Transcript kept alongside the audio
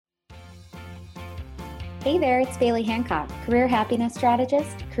Hey there, it's Bailey Hancock, career happiness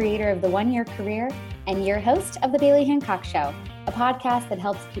strategist, creator of the One Year Career, and your host of The Bailey Hancock Show, a podcast that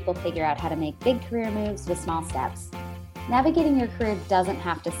helps people figure out how to make big career moves with small steps. Navigating your career doesn't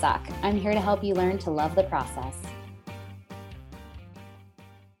have to suck. I'm here to help you learn to love the process.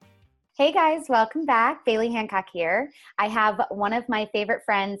 Hey guys, welcome back. Bailey Hancock here. I have one of my favorite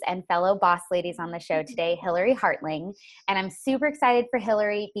friends and fellow boss ladies on the show today, Hilary Hartling. And I'm super excited for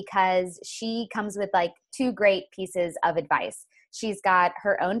Hilary because she comes with like two great pieces of advice. She's got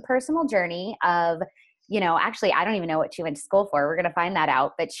her own personal journey of, actually, I don't even know what she went to school for. We're going to find that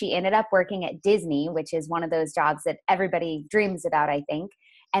out. But she ended up working at Disney, which is one of those jobs that everybody dreams about, I think.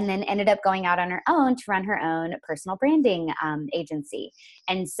 And then ended up going out on her own to run her own personal branding agency.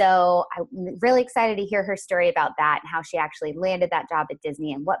 And so I'm really excited to hear her story about that and how she actually landed that job at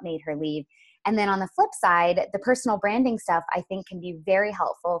Disney and what made her leave. And then on the flip side, the personal branding stuff I think can be very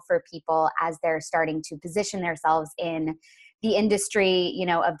helpful for people as they're starting to position themselves in the industry,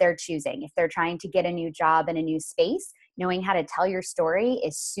 of their choosing. If they're trying to get a new job in a new space, knowing how to tell your story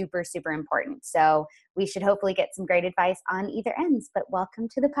is super, super important. So we should hopefully get some great advice on either ends, but welcome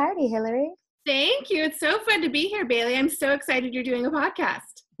to the party, Hilary. Thank you. It's so fun to be here, Bailey. I'm so excited you're doing a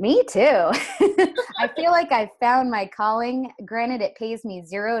podcast. Me too. I feel like I found my calling. Granted, it pays me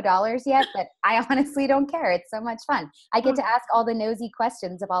 $0 yet, but I honestly don't care. It's so much fun. I get to ask all the nosy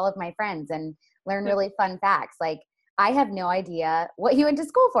questions of all of my friends and learn really fun facts. Like, I have no idea what you went to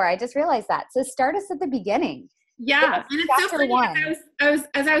school for. I just realized that. So start us at the beginning. Yeah, and it's so funny.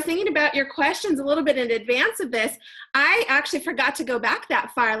 As I was thinking about your questions a little bit in advance of this, I actually forgot to go back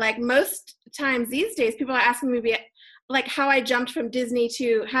that far. Like most times these days, people are asking me like how I jumped from Disney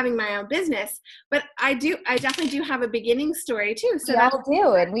to having my own business. But I definitely do have a beginning story too. So we all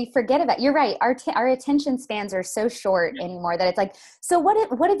do, and we forget about. You're right. Our attention spans are so short anymore that it's like, so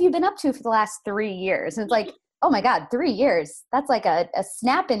what have you been up to for the last 3 years? And it's like, oh my God, 3 years. That's like a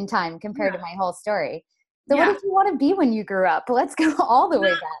snap in time compared to my whole story. So what did you want to be when you grew up? Let's go all the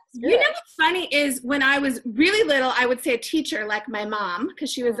way back. What's funny is when I was really little, I would say a teacher like my mom,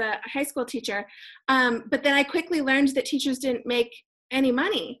 because she was a high school teacher. But then I quickly learned that teachers didn't make any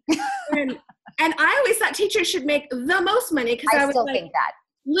money. and I always thought teachers should make the most money because I was still think that.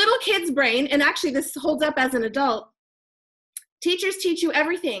 Little kid's brain. And actually this holds up as an adult. Teachers teach you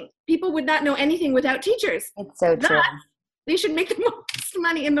everything. People would not know anything without teachers. It's so true. They should make the most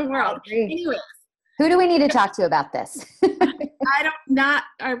money in the world. Anyways. Who do we need to talk to about this? Not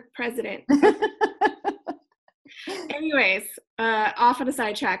our president. Anyways, off on a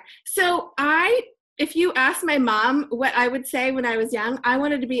sidetrack. So if you ask my mom what I would say when I was young, I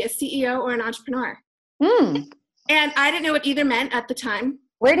wanted to be a CEO or an entrepreneur. And I didn't know what either meant at the time.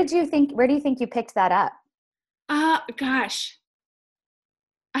 Where do you think you picked that up? Gosh.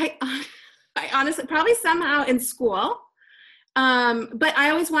 I honestly, probably somehow in school. But I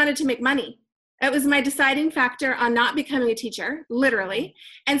always wanted to make money. It was my deciding factor on not becoming a teacher, literally.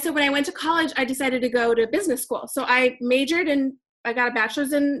 And so when I went to college, I decided to go to business school. So I got a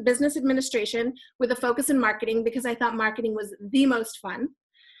bachelor's in business administration with a focus in marketing because I thought marketing was the most fun.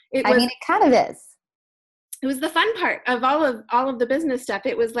 It kind of is. It was the fun part of all of the business stuff.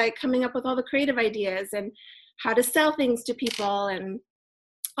 It was like coming up with all the creative ideas and how to sell things to people and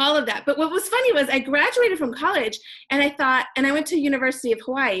all of that. But what was funny was I graduated from college and I went to University of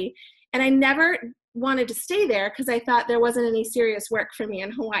Hawaii. And I never wanted to stay there because I thought there wasn't any serious work for me in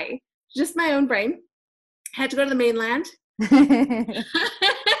Hawaii. Just my own brain. Had to go to the mainland. And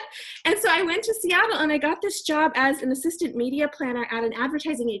so I went to Seattle and I got this job as an assistant media planner at an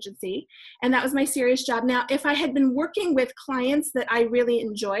advertising agency. And that was my serious job. Now, if I had been working with clients that I really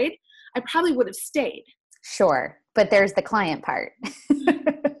enjoyed, I probably would have stayed. Sure. But there's the client part.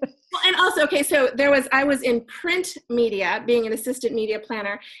 And also, so I was in print media, being an assistant media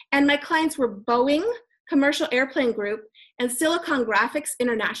planner, and my clients were Boeing, Commercial Airplane Group, and Silicon Graphics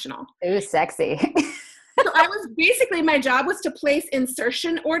International. Ooh, sexy. So my job was to place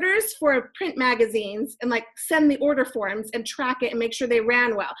insertion orders for print magazines and like send the order forms and track it and make sure they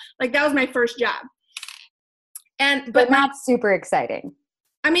ran well. Like that was my first job. But not super exciting.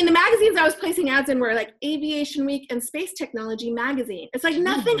 I mean, the magazines I was placing ads in were like Aviation Week and Space Technology magazine. It's like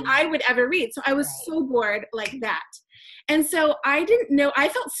nothing I would ever read. So I was so bored like that. And so I didn't know, I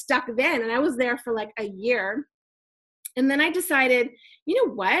felt stuck then and I was there for like a year. And then I decided, you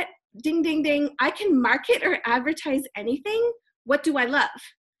know what? Ding, ding, ding. I can market or advertise anything. What do I love?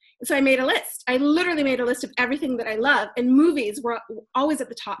 And so I made a list. I literally made a list of everything that I love. And movies were always at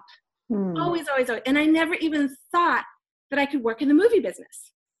the top. Always, always, always. And I never even thought that I could work in the movie business.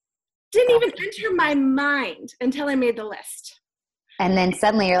 Didn't even enter my mind until I made the list. And then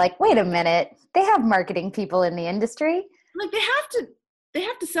suddenly you're like, wait a minute, They have marketing people in the industry. Like they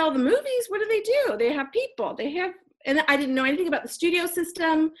have to sell the movies. What do? They have people. And I didn't know anything about the studio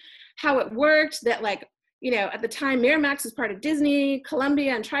system, how it worked, that like, at the time Miramax was part of Disney,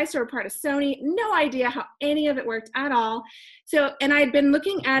 Columbia and TriStar were part of Sony. No idea how any of it worked at all. So, and I'd been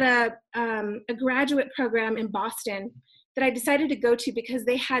looking at a graduate program in Boston that I decided to go to because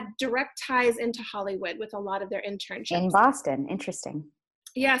they had direct ties into Hollywood with a lot of their internships. In Boston, interesting.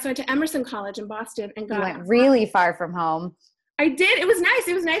 Yeah, so I went to Emerson College in Boston and You went really far from home. I did. It was nice.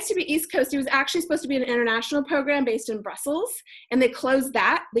 It was nice to be East Coast. It was actually supposed to be an international program based in Brussels, and they closed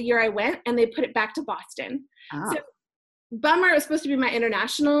that the year I went, and they put it back to Boston. Oh. So, bummer. It was supposed to be my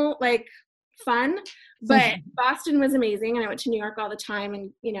international, fun, but Boston was amazing, and I went to New York all the time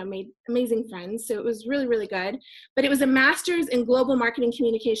and, made amazing friends. So it was really, really good. But it was a master's in global marketing,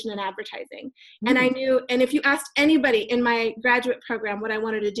 communication, and advertising. And I knew, and if you asked anybody in my graduate program what I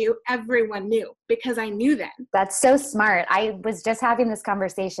wanted to do, everyone knew because I knew then. That's so smart. I was just having this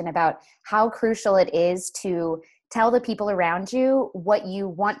conversation about how crucial it is to tell the people around you what you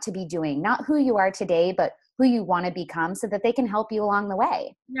want to be doing, not who you are today, but who you want to become so that they can help you along the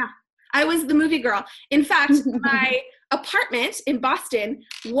way. Yeah. I was the movie girl. In fact, my apartment in Boston,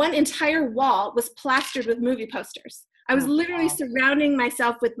 one entire wall was plastered with movie posters. I was literally surrounding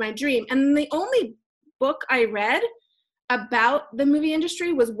myself with my dream. And the only book I read about the movie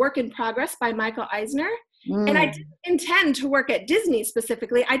industry was Work in Progress by Michael Eisner. And I didn't intend to work at Disney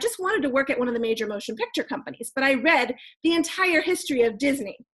specifically. I just wanted to work at one of the major motion picture companies. But I read the entire history of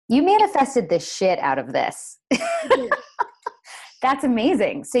Disney. You manifested the shit out of this. That's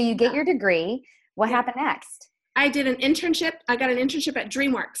amazing. So you get your degree. What happened next? I did an internship. I got an internship at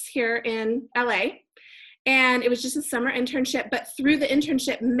DreamWorks here in LA. And it was just a summer internship. But through the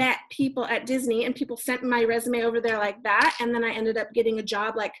internship, met people at Disney. And people sent my resume over there like that. And then I ended up getting a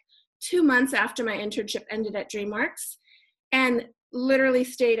job 2 months after my internship ended at DreamWorks. And literally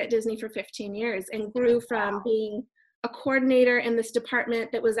stayed at Disney for 15 years. And grew from being a coordinator in this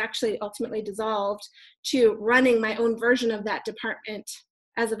department that was actually ultimately dissolved to running my own version of that department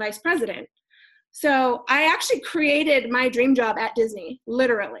as a vice president. So I actually created my dream job at Disney,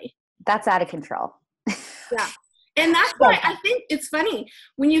 literally. That's out of control. Yeah. And that's why I think it's funny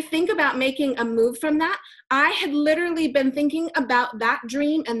when you think about making a move from that. I had literally been thinking about that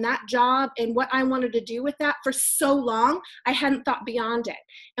dream and that job and what I wanted to do with that for so long. I hadn't thought beyond it.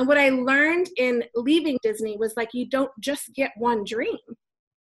 And what I learned in leaving Disney was you don't just get one dream.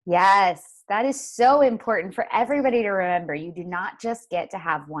 Yes, that is so important for everybody to remember. You do not just get to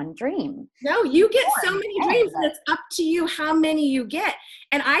have one dream. No, you get so many dreams, and it's up to you how many you get.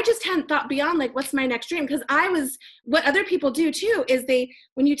 And I just hadn't thought beyond what's my next dream? Because what other people do too is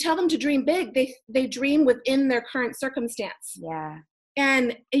when you tell them to dream big, they dream within their current circumstance. Yeah.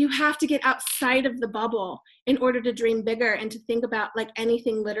 And you have to get outside of the bubble in order to dream bigger and to think about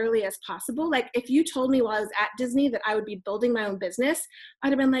anything literally as possible. If you told me while I was at Disney that I would be building my own business, I'd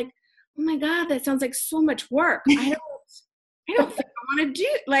have been like, oh my God, that sounds like so much work. I don't think I want to do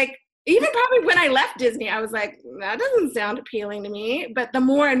even probably when I left Disney, I was like, that doesn't sound appealing to me. But the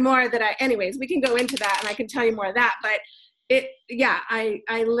more and more that anyways, we can go into that and I can tell you more of that. But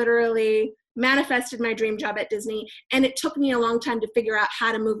I literally manifested my dream job at Disney, and it took me a long time to figure out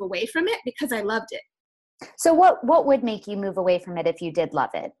how to move away from it because I loved it. So what would make you move away from it if you did love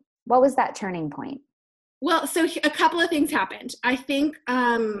it? What was that turning point? Well, so a couple of things happened. I think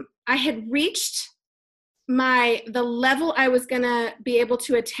I had reached the level I was going to be able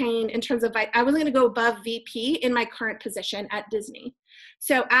to attain in terms of I wasn't going to go above VP in my current position at Disney.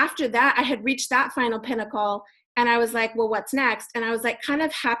 So after that, I had reached that final pinnacle. And I was like, well, what's next? And I was kind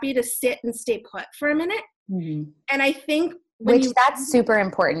of happy to sit and stay put for a minute. Mm-hmm. And I think that's super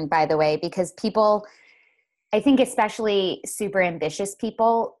important, by the way, because people, I think especially super ambitious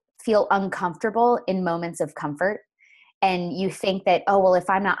people feel uncomfortable in moments of comfort. And you think that, oh, well, if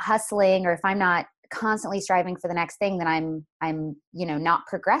I'm not hustling or if I'm not constantly striving for the next thing, then I'm not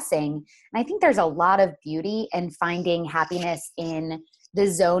progressing. And I think there's a lot of beauty in finding happiness in the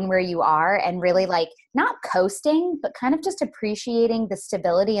zone where you are and really not coasting, but kind of just appreciating the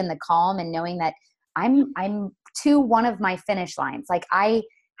stability and the calm and knowing that I'm to one of my finish lines. I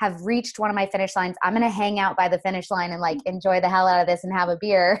have reached one of my finish lines. I'm going to hang out by the finish line and enjoy the hell out of this and have a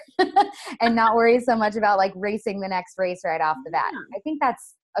beer and not worry so much about racing the next race right off the bat. I think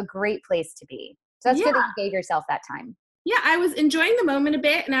that's a great place to be. So that's good that you gave yourself that time. Yeah, I was enjoying the moment a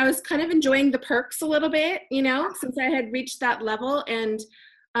bit, and I was kind of enjoying the perks a little bit, since I had reached that level and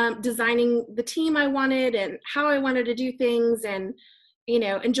designing the team I wanted and how I wanted to do things and,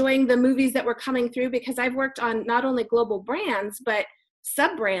 enjoying the movies that were coming through because I've worked on not only global brands, but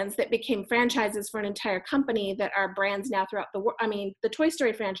sub-brands that became franchises for an entire company that are brands now throughout the world. I mean, the Toy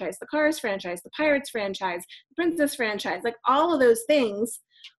Story franchise, the Cars franchise, the Pirates franchise, the Princess franchise, like all of those things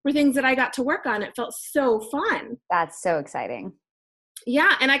were things that I got to work on. It felt so fun. That's so exciting.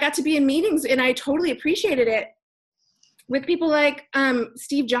 Yeah, and I got to be in meetings, and I totally appreciated it with people like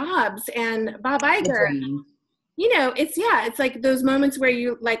Steve Jobs and Bob Iger. You know, it's like those moments where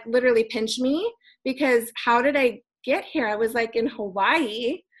you like literally pinch me, because how did I get here? I was like in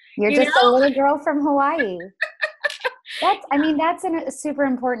Hawaii. You're just a little girl from Hawaii. That's a super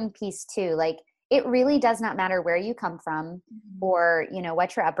important piece too. Like, it really does not matter where you come from or, you know,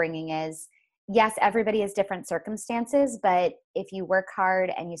 what your upbringing is. Yes, everybody has different circumstances, but if you work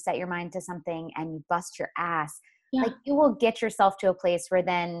hard and you set your mind to something and you bust your ass, like, you will get yourself to a place where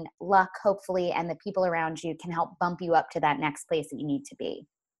then luck, hopefully, and the people around you can help bump you up to that next place that you need to be.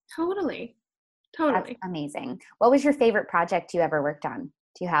 Totally. That's amazing. What was your favorite project you ever worked on?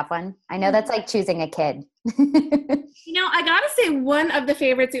 Do you have one? I know that's like choosing a kid. You know, I gotta say, one of the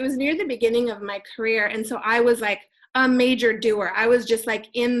favorites, it was near the beginning of my career. And so I was like a major doer. I was just like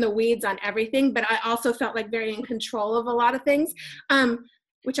in the weeds on everything, but I also felt like very in control of a lot of things,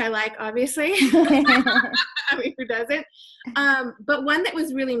 which I like, obviously. I mean, who doesn't? But one that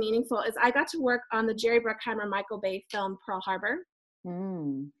was really meaningful is I got to work on the Jerry Bruckheimer, Michael Bay film, Pearl Harbor.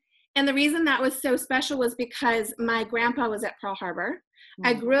 And the reason that was so special was because my grandpa was at Pearl Harbor.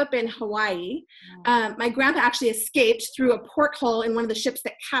 I grew up in Hawaii. My grandpa actually escaped through a porthole in one of the ships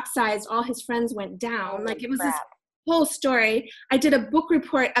that capsized. All his friends went down. Like, it was this whole story. I did a book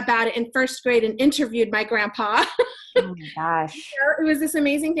report about it in first grade and interviewed my grandpa. Oh my gosh. It was this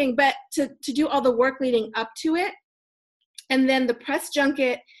amazing thing. But to do all the work leading up to it, and then the press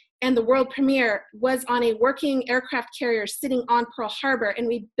junket and the world premiere was on a working aircraft carrier sitting on Pearl Harbor, and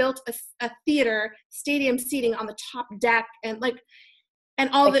we built a theater, stadium seating on the top deck, and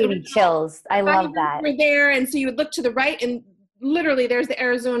all the chills. I love that. We're there, and so you would look to the right, and literally there's the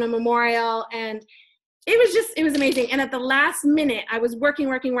Arizona Memorial, and it was amazing. And at the last minute, I was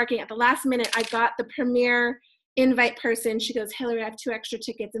working. At the last minute, I got the premiere invite person. She goes, "Hilary, I have 2 extra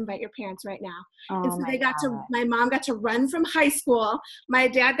tickets. Invite your parents right now." And so my mom got to run from high school. My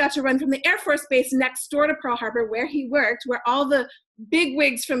dad got to run from the Air Force Base next door to Pearl Harbor, where he worked, where all the big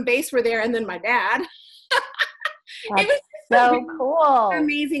wigs from base were there, and then my dad. It was so cool.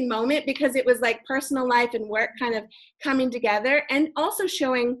 Amazing moment, because it was like personal life and work kind of coming together, and also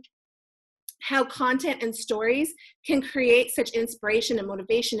showing how content and stories can create such inspiration and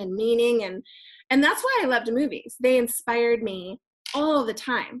motivation and meaning. And that's why I loved movies. They inspired me all the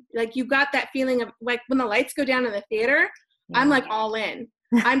time. Like, you got that feeling of like when the lights go down in the theater, I'm like all in.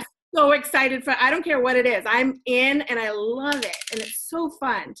 I'm so excited I don't care what it is. I'm in, and I love it. And it's so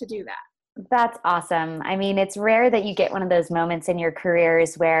fun to do that. That's awesome. I mean, it's rare that you get one of those moments in your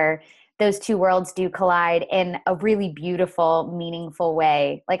careers where those two worlds do collide in a really beautiful, meaningful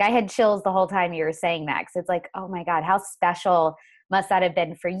way. Like, I had chills the whole time you were saying that, because it's like, oh my God, how special must that have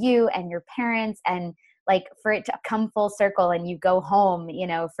been for you and your parents, and like for it to come full circle and you go home, you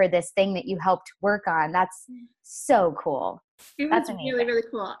know, for this thing that you helped work on. That's so cool. That's really, really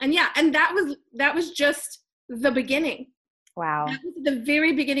cool. And yeah, and that was just the beginning. Wow. That was the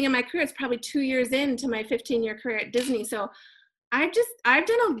very beginning of my career. It's probably 2 years into my 15-year career at Disney. So I've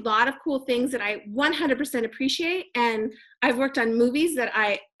done a lot of cool things that I 100% appreciate. And I've worked on movies that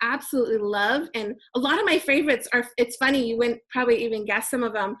I absolutely love. And a lot of my favorites are, it's funny, you wouldn't probably even guess some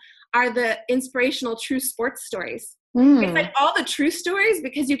of them, are the inspirational true sports stories. It's like all the true stories,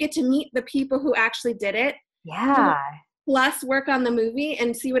 because you get to meet the people who actually did it. Yeah. Plus work on the movie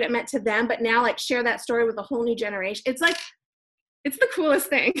and see what it meant to them. But now like share that story with a whole new generation. It's like, it's the coolest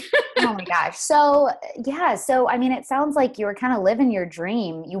thing. Oh my gosh. So yeah. So, I mean, it sounds like you were kind of living your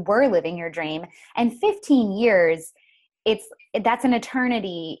dream. You were living your dream, and 15 years, that's an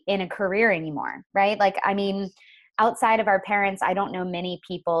eternity in a career anymore, right? Like, I mean, outside of our parents, I don't know many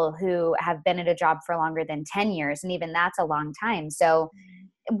people who have been at a job for longer than 10 years. And even that's a long time. So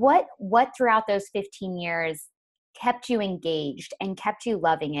what throughout those 15 years kept you engaged and kept you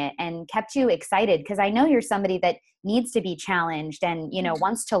loving it and kept you excited? Because I know you're somebody that needs to be challenged and, you know,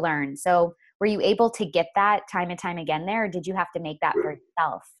 wants to learn. So were you able to get that time and time again there, or did you have to make that for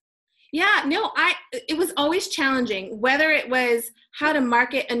yourself? Yeah, no, it was always challenging, whether it was how to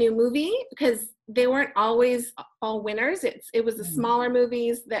market a new movie, because they weren't always all winners. It was the smaller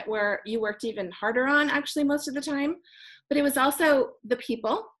movies that you worked even harder on, actually, most of the time. But it was also the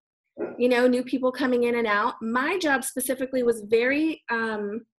people, you know, new people coming in and out. My job specifically was very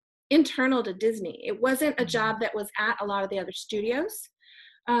internal to Disney. It wasn't a job that was at a lot of the other studios.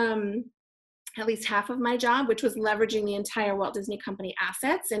 at least half of my job, which was leveraging the entire Walt Disney Company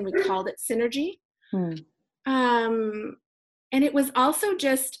assets, and we called it Synergy. And it was also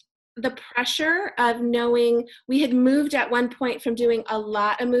just the pressure of knowing we had moved at one point from doing a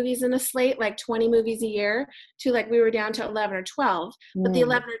lot of movies in a slate, like 20 movies a year, to like we were down to 11 or 12. But the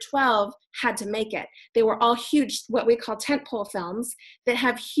 11 or 12 had to make it. They were all huge, what we call tentpole films that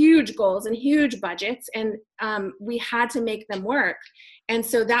have huge goals and huge budgets, and we had to make them work. And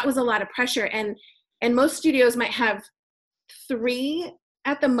so that was a lot of pressure. And most studios might have 3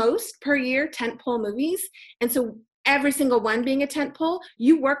 at the most per year tentpole movies. And so every single one being a tentpole,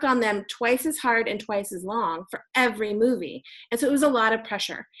 you work on them twice as hard and twice as long for every movie. And so it was a lot of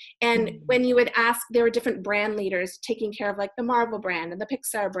pressure. And when you would ask, there were different brand leaders taking care of like the Marvel brand and the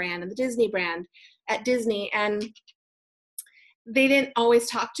Pixar brand and the Disney brand at Disney. And they didn't always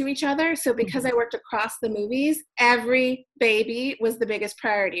talk to each other. So because I worked across the movies, every baby was the biggest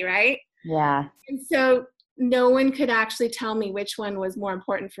priority, right? Yeah. And so no one could actually tell me which one was more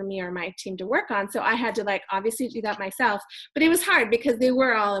important for me or my team to work on. So I had to like obviously do that myself, but it was hard because they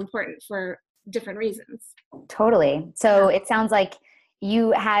were all important for different reasons. Totally. So it sounds like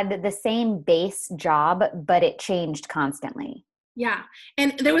you had the same base job, but it changed constantly. Yeah.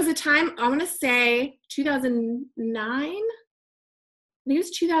 And there was a time, I want to say 2009, I think it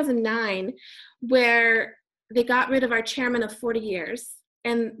was 2009, where they got rid of our chairman of 40 years.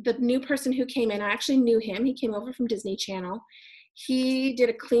 And the new person who came in, I actually knew him. He came over from Disney Channel. He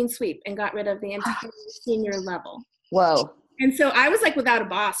did a clean sweep and got rid of the entire senior level. Whoa. And so I was like without a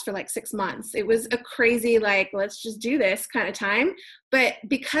boss for like 6 months. It was a crazy, like, let's just do this kind of time. But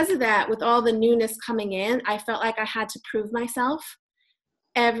because of that, with all the newness coming in, I felt like I had to prove myself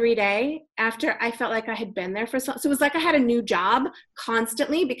every day after I felt like I had been there for so it was like I had a new job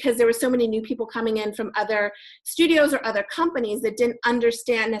constantly because there were so many new people coming in from other studios or other companies that didn't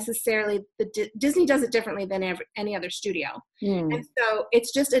understand necessarily Disney does it differently than any other studio. And so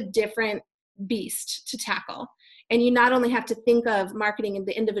it's just a different beast to tackle. And you not only have to think of marketing in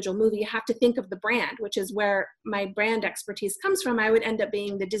the individual movie, you have to think of the brand, which is where my brand expertise comes from. I would end up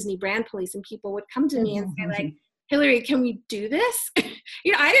being the Disney brand police, and people would come to me and say like, Hilary, can we do this?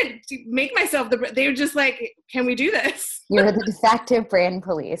 I didn't make myself they were just like, can we do this? You were the de facto brand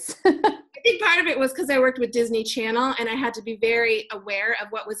police. I think part of it was because I worked with Disney Channel and I had to be very aware of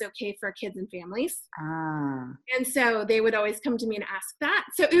what was okay for kids and families. And so they would always come to me and ask that.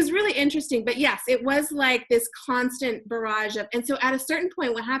 So it was really interesting. But yes, it was like this constant barrage of, and so at a certain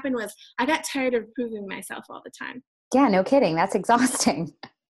point, what happened was I got tired of proving myself all the time. Yeah, no kidding. That's exhausting.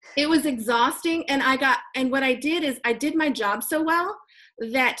 It was exhausting. And what I did is I did my job so well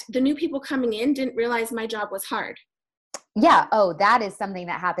that the new people coming in didn't realize my job was hard. Yeah. Oh, that is something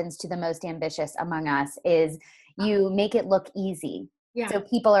that happens to the most ambitious among us is you make it look easy. Yeah. So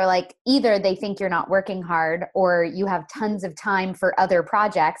people are like, either they think you're not working hard or you have tons of time for other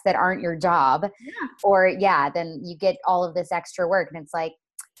projects that aren't your job. Yeah. Or then you get all of this extra work and it's like,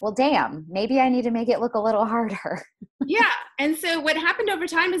 well, damn, maybe I need to make it look a little harder. Yeah. And so what happened over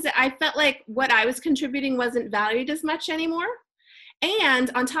time is that I felt like what I was contributing wasn't valued as much anymore. And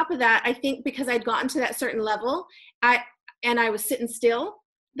on top of that, I think because I'd gotten to that certain level, I was sitting still,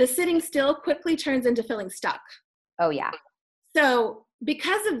 the sitting still quickly turns into feeling stuck. Oh, yeah. So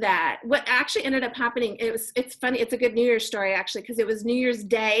because of that, what actually ended up happening, it's funny. It's a good New Year's story, actually, because it was New Year's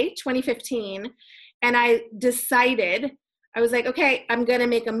Day, 2015. And I decided, I was like, okay, I'm going to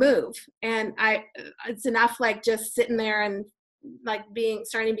make a move. And it's enough like just sitting there and like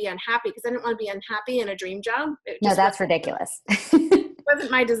starting to be unhappy, because I didn't want to be unhappy in a dream job. No, that's ridiculous. It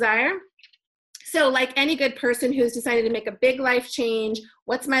wasn't my desire. So like any good person who's decided to make a big life change,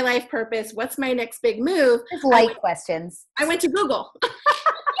 what's my life purpose? What's my next big move? Questions. I went to Google.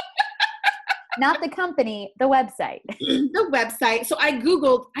 Not the company, the website. The website. So I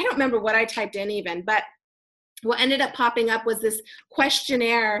Googled, I don't remember what I typed in even, but what ended up popping up was this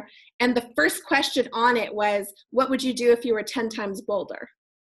questionnaire. And the first question on it was, what would you do if you were 10 times bolder?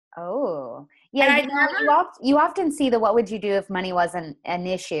 Oh, yeah. You often see the what would you do if money wasn't an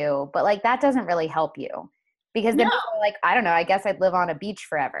issue, but like that doesn't really help you because then people are like, I don't know, I guess I'd live on a beach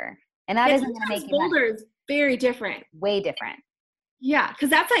forever. And that isn't going to make you bolder is very different. Way different. Yeah, because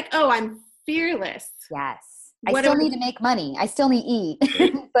that's like, oh, I'm fearless. Yes. I still need to make money. I still need to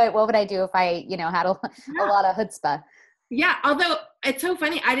eat. But what would I do if I, had a lot of chutzpah? Yeah, although it's so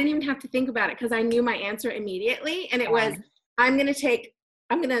funny. I didn't even have to think about it because I knew my answer immediately. And it was, I'm going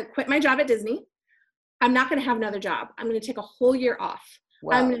to quit my job at Disney. I'm not going to have another job. I'm going to take a whole year off.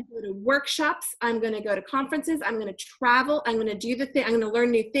 Wow. I'm going to go to workshops. I'm going to go to conferences. I'm going to travel. I'm going to do the thing. I'm going to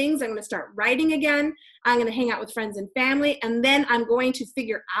learn new things. I'm going to start writing again. I'm going to hang out with friends and family. And then I'm going to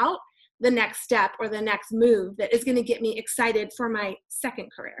figure out the next step or the next move that is going to get me excited for my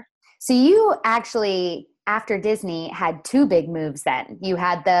second career. So you actually, after Disney, had two big moves then. You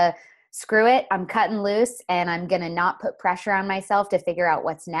had the screw it, I'm cutting loose and I'm going to not put pressure on myself to figure out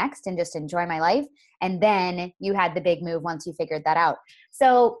what's next and just enjoy my life. And then you had the big move once you figured that out.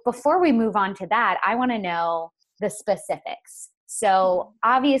 So before we move on to that, I want to know the specifics. So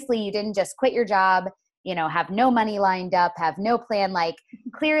obviously you didn't just quit your job, have no money lined up, have no plan. Like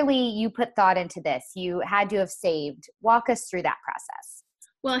clearly you put thought into this. You had to have saved. Walk us through that process.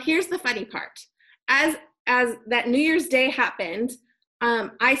 Well, here's the funny part. As that New Year's Day happened,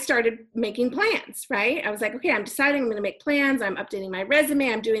 I started making plans, right? I was like, okay, I'm deciding I'm going to make plans. I'm updating my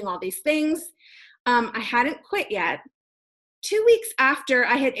resume. I'm doing all these things. I hadn't quit yet. 2 weeks after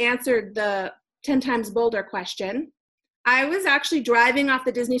I had answered the 10 times bolder question, I was actually driving off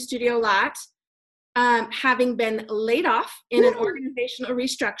the Disney studio lot, having been laid off in an organizational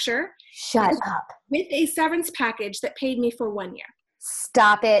restructure. Shut up. With a severance package that paid me for 1 year.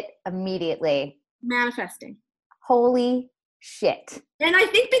 Stop it immediately. Manifesting. Holy shit. And I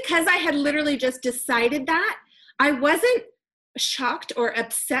think because I had literally just decided that, I wasn't shocked or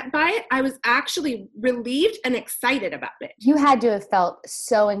upset by it. I was actually relieved and excited about it. You had to have felt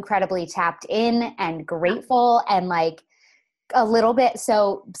so incredibly tapped in and grateful and like a little bit.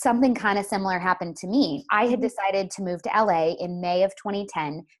 So something kind of similar happened to me. I had decided to move to LA in May of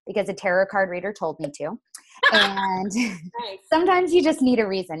 2010 because a tarot card reader told me to. And Nice. Sometimes you just need a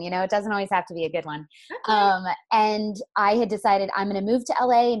reason, it doesn't always have to be a good one. Okay. And I had decided I'm going to move to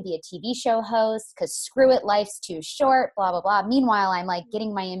LA and be a TV show host because screw it, life's too short, blah, blah, blah. Meanwhile, I'm like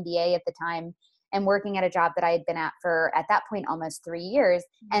getting my MBA at the time and working at a job that I had been at for, at that point, almost 3 years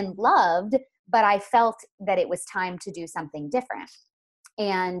and loved, but I felt that it was time to do something different.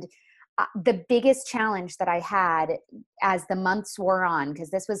 And the biggest challenge that I had as the months wore on,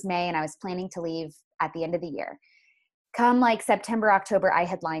 because this was May and I was planning to leave at the end of the year. Come like September, October, I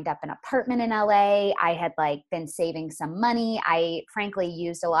had lined up an apartment in LA. I had like been saving some money. I frankly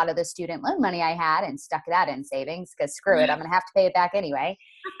used a lot of the student loan money I had and stuck that in savings because screw it, I'm going to have to pay it back anyway.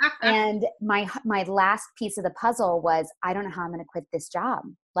 And my last piece of the puzzle was, I don't know how I'm going to quit this job.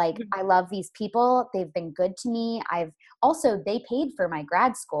 Like, I love these people. They've been good to me. They paid for my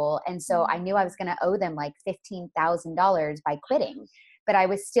grad school. And so I knew I was going to owe them like $15,000 by quitting. But I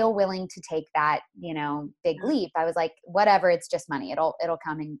was still willing to take that, big leap. I was like, whatever, it's just money. It'll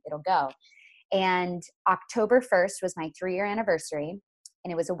come and it'll go. And October 1st was my 3-year anniversary,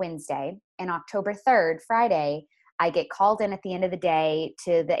 and it was a Wednesday. And October 3rd, Friday, I get called in at the end of the day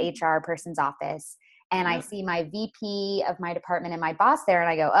to the HR person's office. And I see my VP of my department and my boss there. And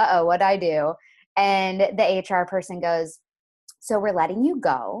I go, uh-oh, what'd I do? And the HR person goes, so we're letting you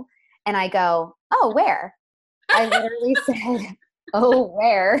go. And I go, oh, where? I literally said, oh,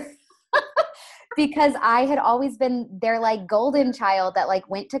 where? Because I had always been their like golden child that like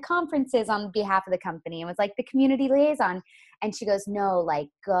went to conferences on behalf of the company and was like the community liaison. And she goes, no, like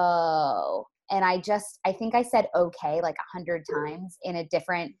go. And I think I said okay like 100 times in a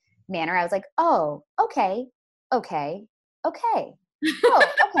different manner. I was like, oh, okay. Oh, okay.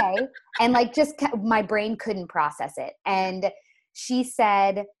 And like my brain couldn't process it. And she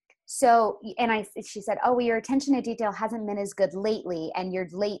said, she said, oh, well, your attention to detail hasn't been as good lately and you're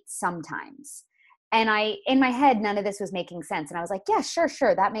late sometimes. And in my head, none of this was making sense. And I was like, yeah,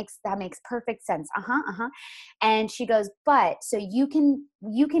 sure. That makes perfect sense. And she goes, but so you can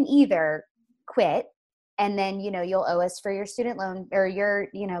either quit and then, you'll owe us for your student loan or your,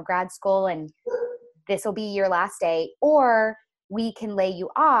 grad school. And this will be your last day, or we can lay you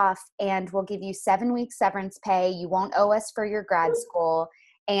off and we'll give you 7 weeks severance pay. You won't owe us for your grad school.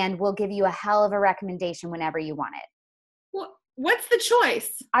 And we'll give you a hell of a recommendation whenever you want it. Well, what's the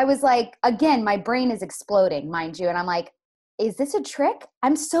choice? I was like, again, my brain is exploding, mind you. And I'm like, is this a trick?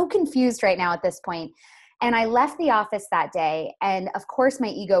 I'm so confused right now at this point. And I left the office that day. And of course my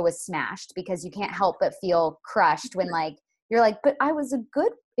ego was smashed because you can't help but feel crushed when like, you're like, but I was a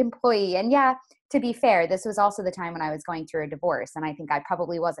good employee. And yeah, to be fair, this was also the time when I was going through a divorce. And I think I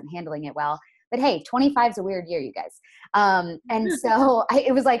probably wasn't handling it well. But hey, 25 is a weird year, you guys. And so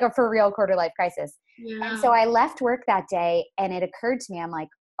it was like a for real quarter life crisis. Yeah. And so I left work that day and it occurred to me, I'm like,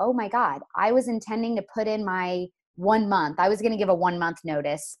 oh my God, I was intending to put in my 1 month. I was going to give a 1 month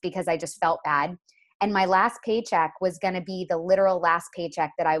notice because I just felt bad. And my last paycheck was going to be the literal last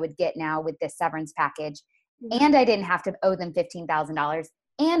paycheck that I would get now with this severance package. Mm-hmm. And I didn't have to owe them $15,000.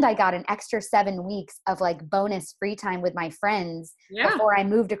 And I got an extra 7 weeks of like bonus free time with my friends before I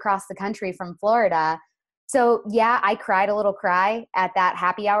moved across the country from Florida. So yeah, I cried a little cry at that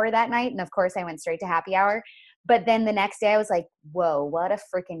happy hour that night. And of course I went straight to happy hour, But then the next day I was like, whoa, what a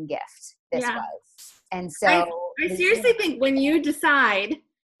freaking gift this Yeah. was. And I, so I seriously think when you decide,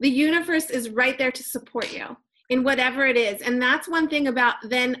 the universe is right there to support you in whatever it is. And that's one thing about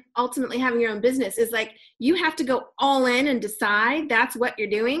then ultimately having your own business is like, you have to go all in and decide that's what you're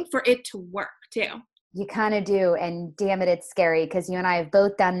doing for it to work too. you kind of do. And damn it, it's scary because you and I have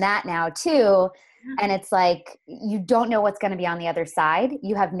both done that now too. And it's like, you don't know what's going to be on the other side.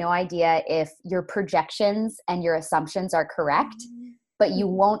 You have no idea if your projections and your assumptions are correct, but you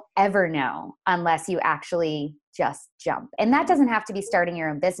won't ever know unless you actually just jump. And that doesn't have to be starting your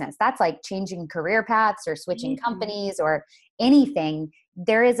own business. That's like changing career paths or switching companies or anything.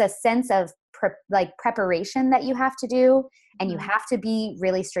 There is a sense of preparation that you have to do, and you have to be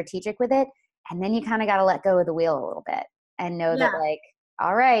really strategic with it. And then you kind of got to let go of the wheel a little bit and know that like,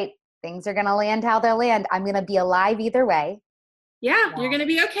 all right, things are going to land how they'll land. I'm going to be alive either way. Yeah, you're going to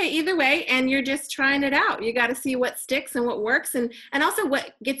be okay either way. And you're just trying it out. You got to see what sticks and what works and also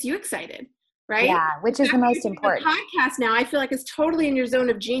what gets you excited, right? Yeah, which is the most important. The podcast now, I feel like is totally in your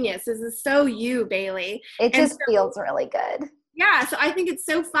zone of genius. This is so you, Bailey. It just feels really good. Yeah, so I think it's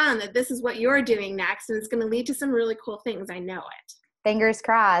so fun that this is what you're doing next. And it's going to lead to some really cool things. I know it. Fingers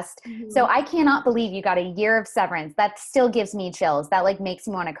crossed. So I cannot believe you got a year of severance. That still gives me chills. That like makes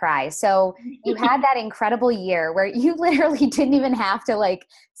me want to cry. So you had that incredible year where you literally didn't even have to like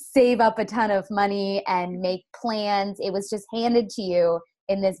save up a ton of money and make plans. It was just handed to you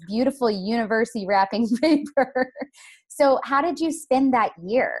in this beautiful university wrapping paper. So how did you spend that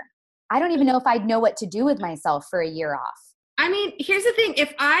year? I don't even know if I'd know what to do with myself for a year off. I mean, here's the thing.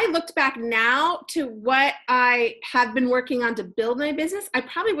 If I looked back now to what I have been working on to build my business, I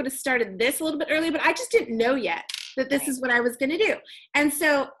probably would have started this a little bit earlier, but I just didn't know yet that this is what I was going to do. And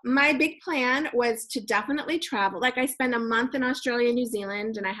so my big plan was to definitely travel. Like I spent a month in Australia and New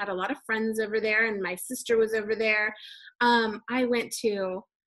Zealand, and I had a lot of friends over there, and my sister was over there. I went to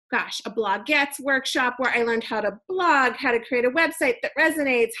a Blog Gets workshop where I learned how to blog, how to create a website that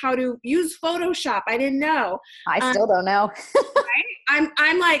resonates, how to use Photoshop. I didn't know. I still don't know. Right?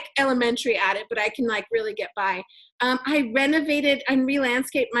 I'm like elementary at it, but I can like really get by. I renovated and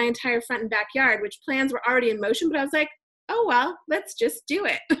re-landscaped my entire front and backyard, which plans were already in motion, but I was like, oh, well, let's just do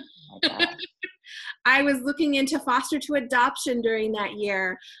it. Oh I was looking into foster to adoption during that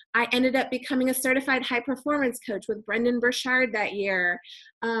year. I ended up becoming a certified high performance coach with Brendan Burchard that year.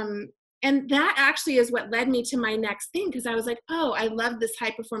 And that actually is what led me to my next thing, because I was like, oh, I love this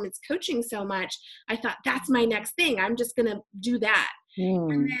high performance coaching so much. I thought that's my next thing. I'm just going to do that.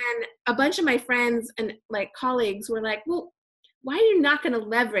 And then a bunch of my friends and like colleagues were like, well, why are you not going to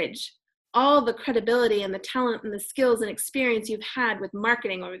leverage all the credibility and the talent and the skills and experience you've had with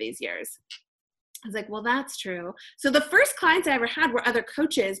marketing over these years? I was like, well, that's true. So the first clients I ever had were other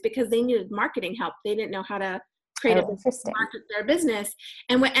coaches because they needed marketing help. They didn't know how to create a business, market their business.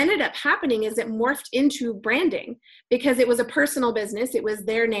 And what ended up happening is it morphed into branding because it was a personal business. It was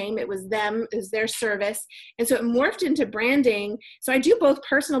their name. It was them. It was their service. And so it morphed into branding. So I do both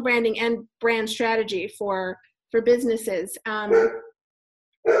personal branding and brand strategy for businesses. Oh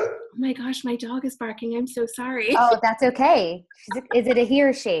my gosh, my dog is barking. I'm so sorry. Oh, that's okay. Is it a he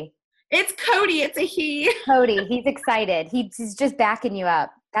or she? It's Cody. It's a he. Cody, he's excited. He's just backing you up.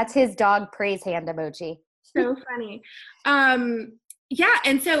 That's his dog praise hand emoji. So funny. Yeah.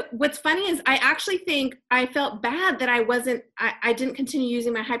 And so what's funny is I actually think I felt bad that I didn't continue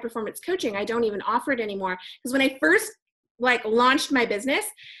using my high performance coaching. I don't even offer it anymore. Because when I first like launched my business,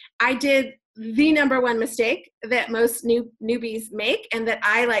 I did the number one mistake that most newbies make and that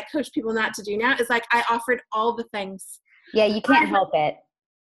I like coach people not to do now is like I offered all the things. Yeah, you can't help it.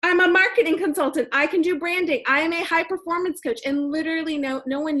 I'm a marketing consultant. I can do branding. I am a high performance coach. And literally no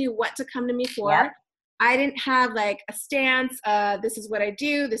one knew what to come to me for. Yep. I didn't have like a stance. This is what I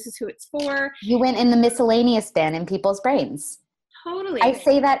do. This is who it's for. You went in the miscellaneous bin in people's brains. Totally. I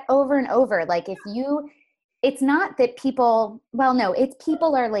say that over and over. Like it's not that people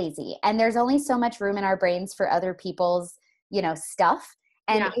are lazy and there's only so much room in our brains for other people's, stuff.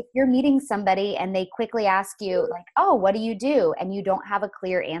 And if you're meeting somebody and they quickly ask you like, oh, what do you do? And you don't have a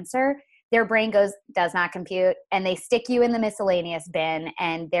clear answer, their brain does not compute, and they stick you in the miscellaneous bin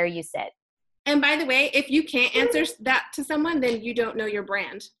and there you sit. And by the way, if you can't answer that to someone, then you don't know your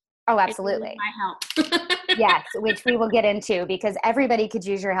brand. Oh, absolutely. My help. Yes, which we will get into because everybody could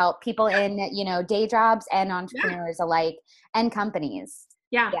use your help. People in, day jobs and entrepreneurs alike and companies.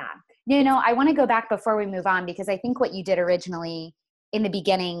 Yeah. I want to go back before we move on because I think what you did originally in the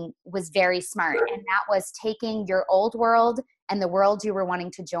beginning was very smart. And that was taking your old world and the world you were wanting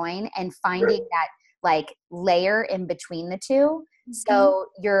to join and finding that like layer in between the two. So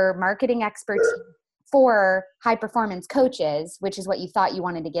your marketing expertise for high performance coaches, which is what you thought you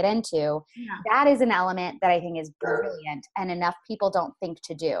wanted to get into, that is an element that I think is brilliant and enough people don't think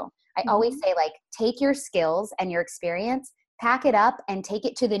to do. I always say, like, take your skills and your experience, pack it up and take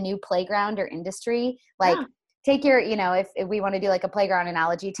it to the new playground or industry. Like take your, if we want to do like a playground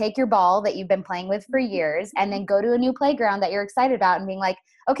analogy, take your ball that you've been playing with for years and then go to a new playground that you're excited about and being like,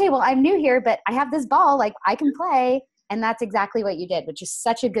 okay, well, I'm new here, but I have this ball, like I can play. And that's exactly what you did, which is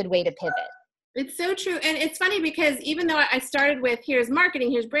such a good way to pivot. It's so true. And it's funny because even though I started with here's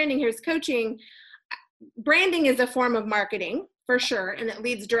marketing, here's branding, here's coaching, branding is a form of marketing for sure. And it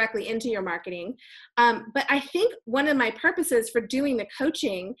leads directly into your marketing. But I think one of my purposes for doing the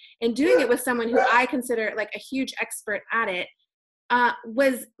coaching and doing it with someone who I consider like a huge expert at it,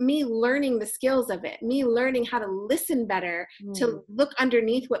 was me learning the skills of it, me learning how to listen better, to look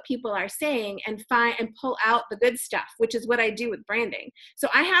underneath what people are saying and find and pull out the good stuff, which is what I do with branding. So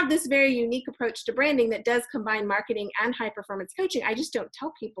I have this very unique approach to branding that does combine marketing and high performance coaching. I just don't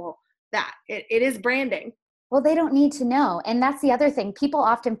tell people that it is branding. Well, they don't need to know. And that's the other thing. People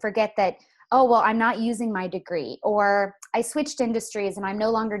often forget that, oh, well, I'm not using my degree, or I switched industries and I'm no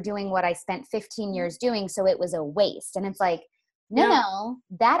longer doing what I spent 15 years doing, so it was a waste. And it's like, no,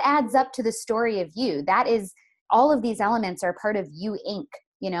 that adds up to the story of you. That is, all of these elements are part of you, Inc.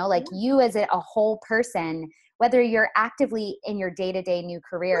 Like you as a whole person, whether you're actively in your day-to-day new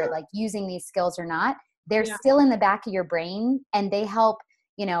career, like using these skills or not, they're still in the back of your brain and they help,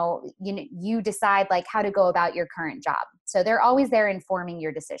 you decide like how to go about your current job. So they're always there informing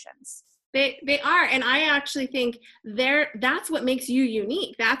your decisions. They are. And I actually think that's what makes you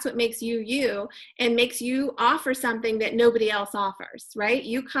unique. That's what makes you you and makes you offer something that nobody else offers, right?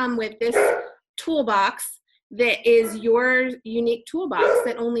 You come with this toolbox that is your unique toolbox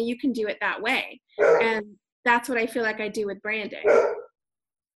that only you can do it that way. And that's what I feel like I do with branding.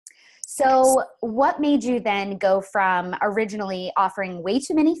 So what made you then go from originally offering way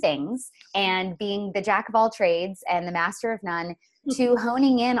too many things and being the jack of all trades and the master of none to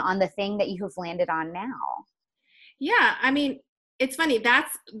honing in on the thing that you have landed on now? Yeah, I mean, it's funny.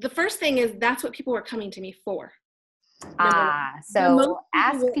 That's the first thing is that's what people were coming to me for. So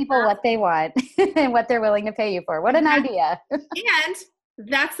ask people what they want and what they're willing to pay you for. What an idea. And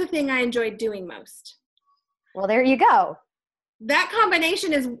that's the thing I enjoyed doing most. Well, there you go. That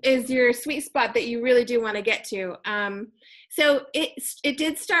combination is your sweet spot that you really do want to get to. So it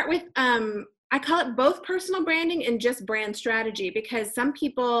did start with, I call it both personal branding and just brand strategy, because some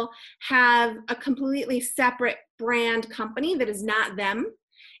people have a completely separate brand company that is not them.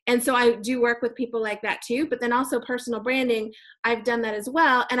 And so I do work with people like that too, but then also personal branding, I've done that as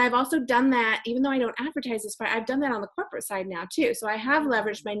well. And I've also done that, even though I don't advertise this part, I've done that on the corporate side now too. So I have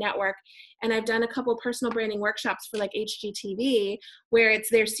leveraged my network and I've done a couple of personal branding workshops for like HGTV where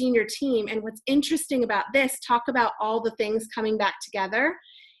it's their senior team. And what's interesting about this, talk about all the things coming back together,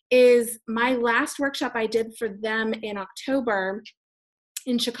 is my last workshop I did for them in October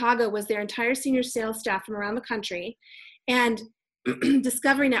in Chicago was their entire senior sales staff from around the country. And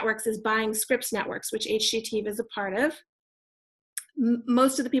Discovery Networks is buying Scripps Networks, which HGTV is a part of.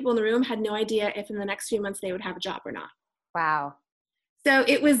 Most of the people in the room had no idea if in the next few months they would have a job or not. Wow. So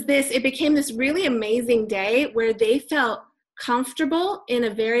it became this really amazing day where they felt comfortable in a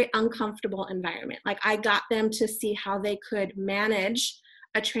very uncomfortable environment. Like I got them to see how they could manage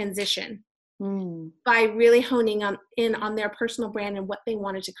a transition by really honing in on their personal brand and what they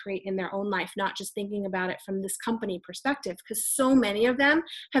wanted to create in their own life, not just thinking about it from this company perspective, because so many of them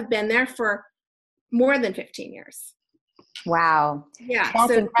have been there for more than 15 years. Wow. Yeah.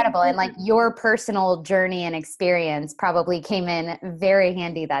 That's incredible. And like your personal journey and experience probably came in very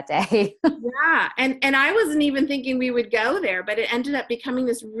handy that day. Yeah. And I wasn't even thinking we would go there, but it ended up becoming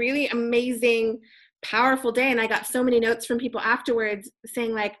this really amazing, powerful day. And I got so many notes from people afterwards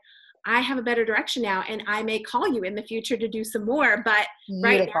saying like, I have a better direction now and I may call you in the future to do some more, but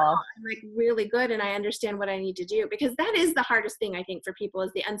right now I'm like really good and I understand what I need to do, because that is the hardest thing I think for people is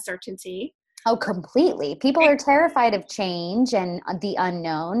the uncertainty. Oh, completely. People are terrified of change and the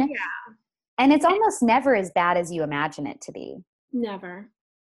unknown. Yeah. And it's almost never as bad as you imagine it to be. Never.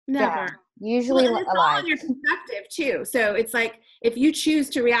 Yeah, usually it's all on your perspective too. So it's like, if you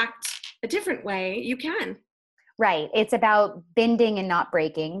choose to react a different way, you can. Right. It's about bending and not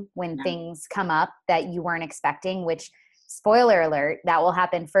breaking when things come up that you weren't expecting, which, spoiler alert, that will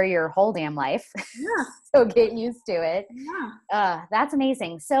happen for your whole damn life. Yeah. So get used to it. Yeah. That's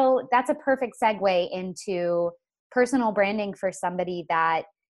amazing. So that's a perfect segue into personal branding for somebody that,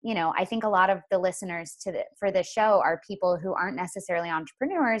 I think a lot of the listeners for this show are people who aren't necessarily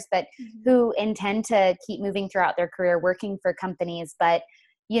entrepreneurs, but who intend to keep moving throughout their career, working for companies, but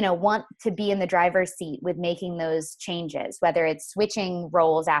want to be in the driver's seat with making those changes, whether it's switching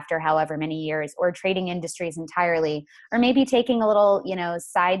roles after however many years or trading industries entirely, or maybe taking a little,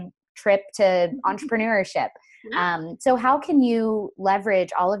 side trip to entrepreneurship. So how can you leverage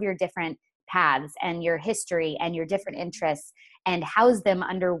all of your different paths and your history and your different interests and house them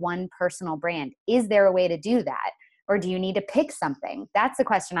under one personal brand? Is there a way to do that? Or do you need to pick something? That's the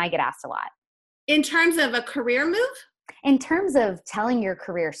question I get asked a lot. In terms of a career move? In terms of telling your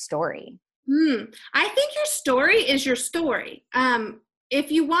career story. I think your story is your story.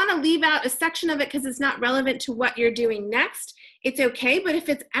 If you want to leave out a section of it because it's not relevant to what you're doing next, it's okay. But if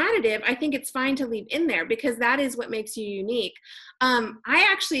it's additive, I think it's fine to leave in there because that is what makes you unique. I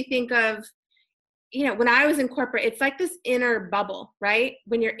actually think of, when I was in corporate, it's like this inner bubble, right?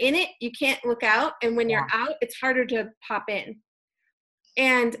 When you're in it, you can't look out. And when you're out, it's harder to pop in.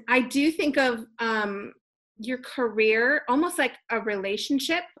 And I do think of your career almost like a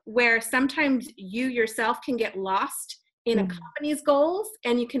relationship where sometimes you yourself can get lost in a company's goals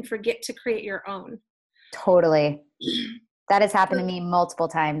and you can forget to create your own. Totally. That has happened to me multiple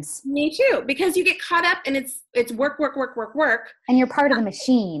times. Me too, because you get caught up and it's work. And you're part of the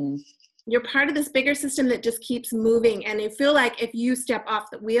machine. You're part of this bigger system that just keeps moving. And you feel like if you step off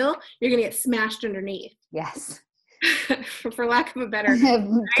the wheel, you're going to get smashed underneath. Yes. For lack of a better.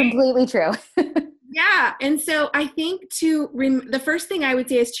 Completely true. Yeah. And so I think the first thing I would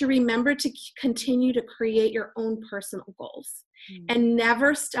say is to remember to continue to create your own personal goals and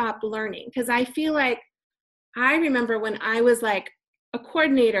never stop learning. Because I feel like I remember when I was like a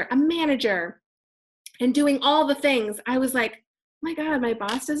coordinator, a manager, and doing all the things, I was like, oh my God, my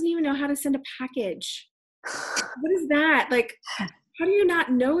boss doesn't even know how to send a package. What is that? Like, how do you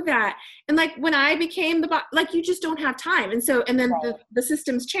not know that? And like when I became the boss, like you just don't have time. And then the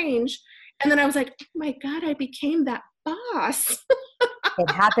systems change. And then I was like, oh my God, I became that boss. It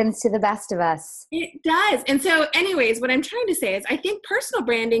happens to the best of us. It does. And so anyways, what I'm trying to say is I think personal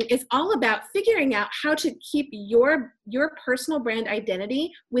branding is all about figuring out how to keep your personal brand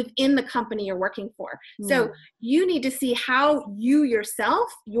identity within the company you're working for. So you need to see how you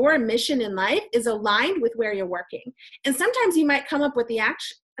yourself, your mission in life is aligned with where you're working. And sometimes you might come up with the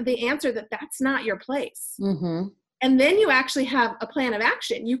answer that that's not your place. And then you actually have a plan of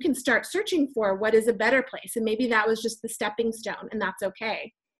action. You can start searching for what is a better place. And maybe that was just the stepping stone, and that's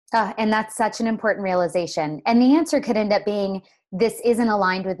okay. And that's such an important realization. And the answer could end up being, this isn't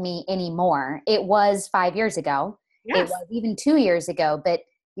aligned with me anymore. It was 5 years ago. Yes. It was even 2 years ago. But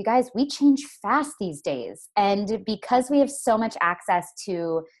you guys, we change fast these days. And because we have so much access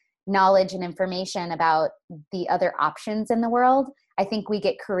to knowledge and information about the other options in the world, I think we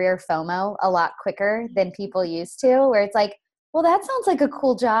get career FOMO a lot quicker than people used to, where it's like, well, that sounds like a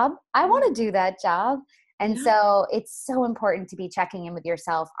cool job. I want to do that job. And so it's so important to be checking in with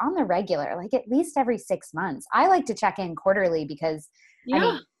yourself on the regular, like at least every 6 months. I like to check in quarterly because I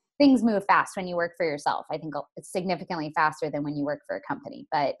mean, things move fast when you work for yourself. I think it's significantly faster than when you work for a company,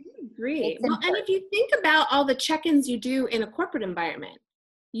 but I agree. Well, and if you think about all the check-ins you do in a corporate environment,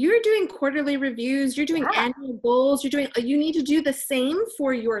 you're doing quarterly reviews, you're doing annual goals, you need to do the same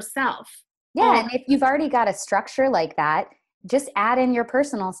for yourself. Yeah. And if you've already got a structure like that, just add in your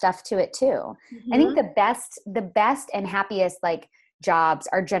personal stuff to it too. I think the best and happiest like jobs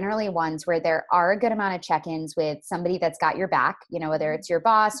are generally ones where there are a good amount of check-ins with somebody that's got your back, whether it's your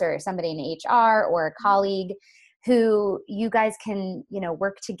boss or somebody in HR or a colleague who you guys can,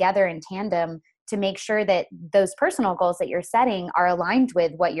 work together in tandem to make sure that those personal goals that you're setting are aligned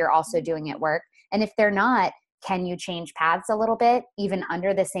with what you're also doing at work. And if they're not, can you change paths a little bit, even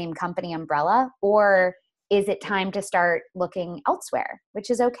under the same company umbrella? Or is it time to start looking elsewhere, which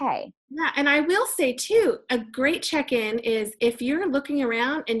is okay? Yeah, and I will say too, a great check-in is if you're looking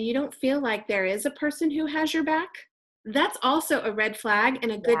around and you don't feel like there is a person who has your back, that's also a red flag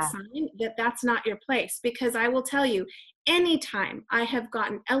and a good sign that that's not your place. Because I will tell you, anytime I have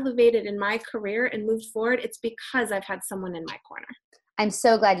gotten elevated in my career and moved forward, it's because I've had someone in my corner. I'm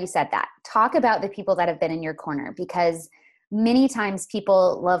so glad you said that. Talk about the people that have been in your corner, because many times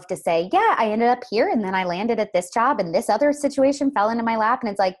people love to say, yeah, I ended up here and then I landed at this job and this other situation fell into my lap. And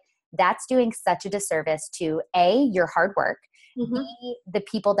it's like, that's doing such a disservice to A, your hard work, B, the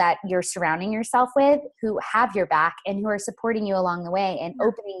people that you're surrounding yourself with who have your back and who are supporting you along the way and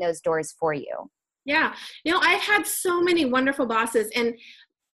opening those doors for you. Yeah. I've had so many wonderful bosses, and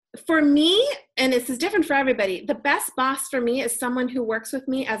for me, and this is different for everybody, the best boss for me is someone who works with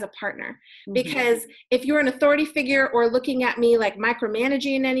me as a partner. Because if you're an authority figure or looking at me like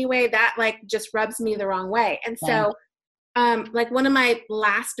micromanaging in any way, that like just rubs me the wrong way. And so like one of my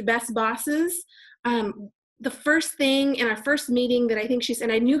last best bosses, the first thing in our first meeting that I think she said,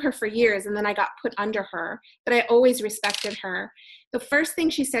 and I knew her for years, and then I got put under her, but I always respected her. The first thing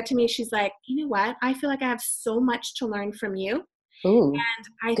she said to me, she's like, you know what? I feel like I have so much to learn from you. Ooh, And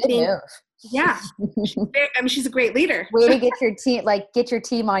I good think, move. yeah, she's a great leader. Way to get your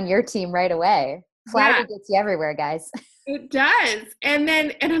team on your team right away. Yeah, Flattery gets you everywhere, guys. it does. And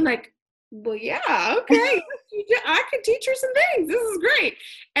I'm like, well, yeah, okay. I could teach her some things. This is great.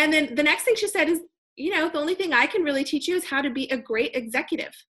 And then the next thing she said is, the only thing I can really teach you is how to be a great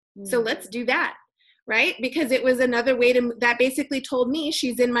executive. So let's do that. Right? Because it was another way that basically told me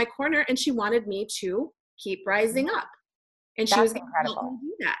she's in my corner and she wanted me to keep rising up. And she was going to help me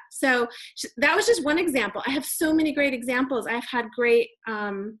do that. So that was just one example. I have so many great examples. I've had great,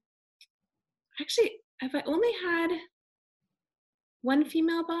 actually, have I only had one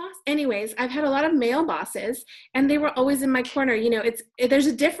female boss? Anyways, I've had a lot of male bosses and they were always in my corner. There's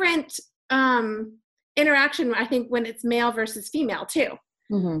a different interaction, I think, when it's male versus female too,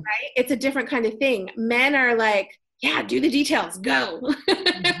 right? It's a different kind of thing. Men are like, yeah, do the details, go.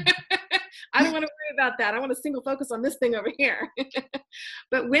 I don't want to worry about that. I want to single focus on this thing over here.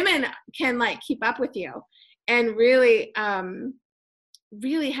 But women can keep up with you and really,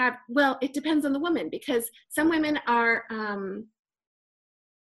 really have, well, it depends on the woman, because some women are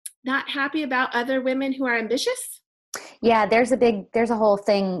not happy about other women who are ambitious. Yeah, there's a whole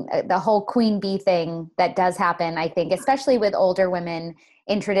thing, the whole queen bee thing that does happen, I think, especially with older women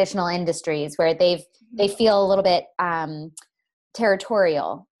in traditional industries where they feel a little bit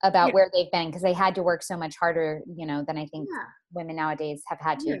territorial about where they've been because they had to work so much harder, than I think women nowadays have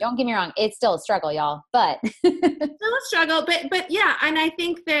had to. Yeah. Don't get me wrong, it's still a struggle, y'all, but still a struggle. But yeah, and I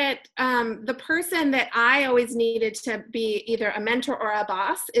think that the person that I always needed to be either a mentor or a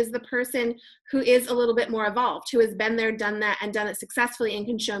boss is the person who is a little bit more evolved, who has been there, done that, and done it successfully and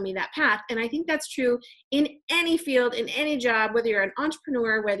can show me that path. And I think that's true in any field, in any job, whether you're an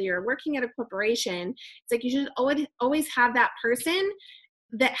entrepreneur, whether you're working at a corporation. It's like you should always have that person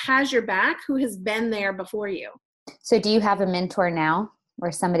that has your back who has been there before you. So do you have a mentor now or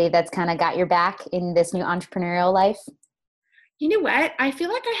somebody that's kind of got your back in this new entrepreneurial life? You know what? I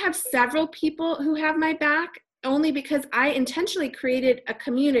feel like I have several people who have my back only because I intentionally created a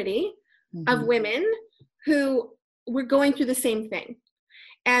community of women who were going through the same thing.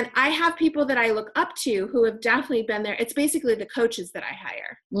 And I have people that I look up to who have definitely been there. It's basically the coaches that I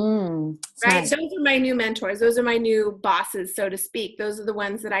hire. Right? Nice. Those are my new mentors. Those are my new bosses, so to speak. Those are the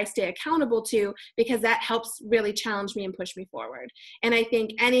ones that I stay accountable to because that helps really challenge me and push me forward. And I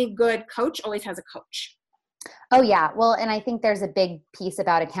think any good coach always has a coach. Oh, yeah. Well, and I think there's a big piece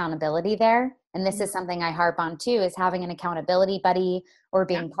about accountability there. And this is something I harp on too, is having an accountability buddy or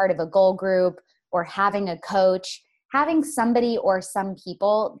being part of a goal group or having a coach. Having somebody or some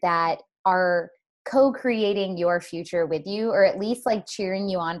people that are co-creating your future with you, or at least cheering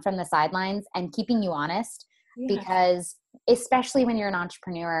you on from the sidelines and keeping you honest, because especially when you're an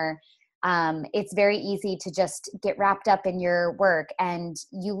entrepreneur, it's very easy to just get wrapped up in your work and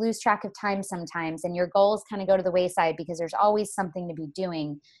you lose track of time sometimes and your goals kind of go to the wayside because there's always something to be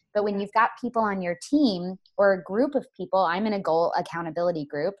doing. But when you've got people on your team or a group of people, I'm in a goal accountability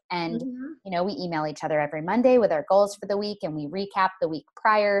group and, we email each other every Monday with our goals for the week and we recap the week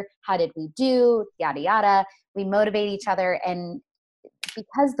prior. How did we do? Yada, yada. We motivate each other. And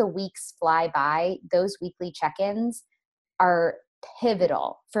because the weeks fly by, those weekly check-ins are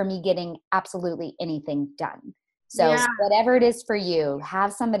pivotal for me getting absolutely anything done. So whatever it is for you,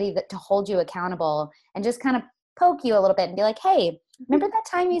 have somebody to hold you accountable and just kind of poke you a little bit and be like, hey, remember that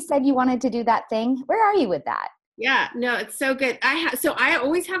time you said you wanted to do that thing? Where are you with that? Yeah, no, it's so good. So I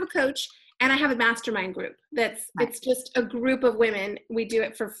always have a coach and I have a mastermind group. It's just a group of women. We do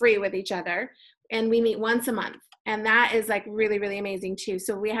it for free with each other and we meet once a month. And that is really, really amazing too.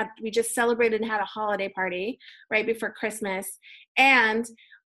 So we just celebrated and had a holiday party right before Christmas. And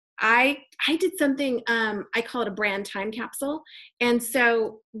I did something, I call it a brand time capsule. And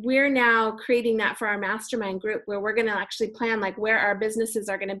so we're now creating that for our mastermind group where we're going to actually plan where our businesses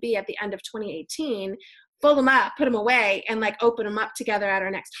are going to be at the end of 2018, fill them up, put them away, and open them up together at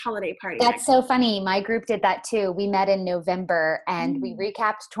our next holiday party. That's so funny. My group did that too. We met in November and we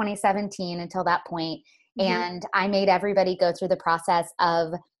recapped 2017 until that point. And I made everybody go through the process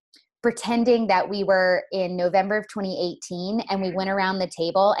of pretending that we were in November of 2018 and we went around the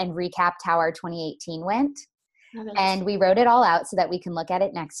table and recapped how our 2018 went. And we wrote it all out so that we can look at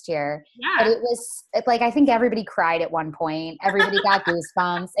it next year. Yeah. But I think everybody cried at one point. Everybody got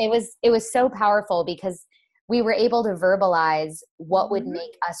goosebumps. It was so powerful because we were able to verbalize what would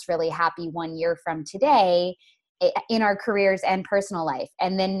make us really happy 1 year from today. in our careers and personal life.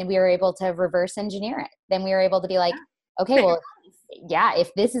 And then we were able to reverse engineer it. Then we were able to be like, okay, well, yeah, if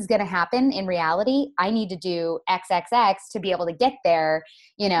this is going to happen in reality, I need to do XXX to be able to get there,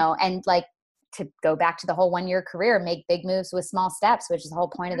 and like, to go back to the whole 1-year career, make big moves with small steps, which is the whole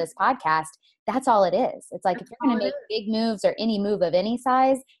point of this podcast. That's all it is. It's like, if you're going to make big moves or any move of any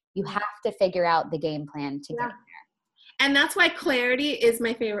size, you have to figure out the game plan to get there. And that's why clarity is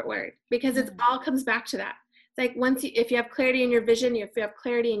my favorite word, because it all comes back to that. It's like if you have clarity in your vision, if you have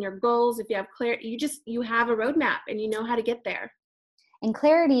clarity in your goals, if you have clarity, you have a roadmap and you know how to get there. And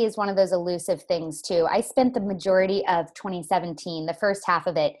clarity is one of those elusive things too. I spent the majority of 2017, the first half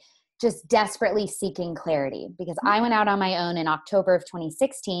of it, just desperately seeking clarity, because I went out on my own in October of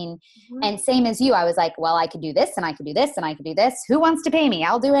 2016. And same as you, I was like, well, I could do this and I could do this and I could do this. Who wants to pay me?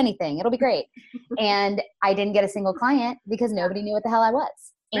 I'll do anything. It'll be great. And I didn't get a single client because nobody knew what the hell I was.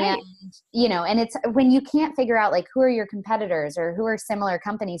 Right. And it's when you can't figure out like, who are your competitors or who are similar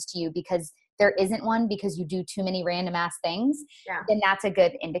companies to you, because there isn't one, because you do too many random ass things, then that's a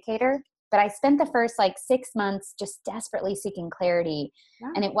good indicator. But I spent the first 6 months just desperately seeking clarity.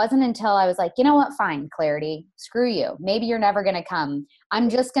 And it wasn't until I was like, you know what? Fine, clarity. Screw you. Maybe you're never going to come. I'm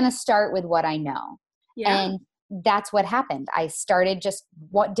just going to start with what I know. And that's what happened. I started just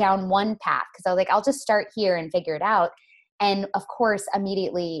down one path, because I was like, I'll just start here and figure it out. And of course,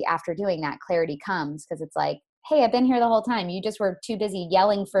 immediately after doing that, clarity comes, because it's like, hey, I've been here the whole time. You just were too busy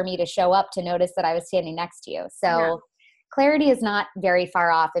yelling for me to show up to notice that I was standing next to you. So clarity is not very far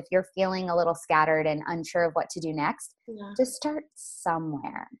off. If you're feeling a little scattered and unsure of what to do next, just start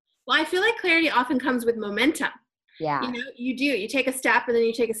somewhere. Well, I feel like clarity often comes with momentum. Yeah. You take a step and then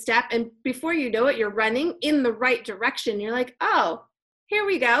you take a step, and before you know it, you're running in the right direction. You're like, oh, here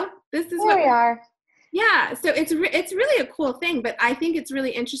we go. This is what we are. Yeah. So it's really a cool thing, but I think it's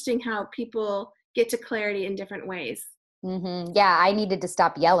really interesting how people get to clarity in different ways. Mm-hmm. Yeah. I needed to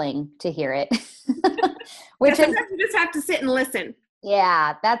stop yelling to hear it. Which sometimes you just have to sit and listen.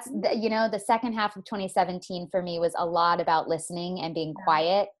 Yeah, that's, the second half of 2017 for me was a lot about listening and being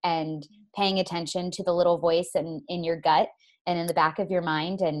quiet and paying attention to the little voice in your gut and in the back of your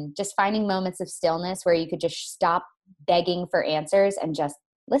mind, and just finding moments of stillness where you could just stop begging for answers and just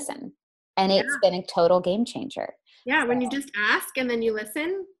listen. And it's been a total game changer. Yeah, when you just ask and then you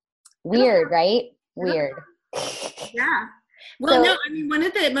listen. Weird, right? Weird. Yeah. Well, no, I mean, one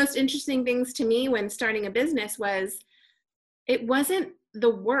of the most interesting things to me when starting a business was it wasn't the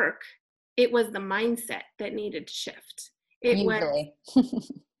work, it was the mindset that needed to shift. Usually.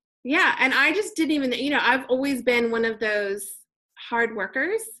 Yeah. And I just didn't even, I've always been one of those hard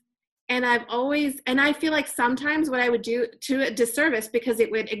workers. And I feel like sometimes what I would do to a disservice, because it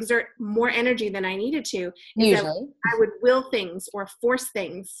would exert more energy than I needed to, is that I would will things or force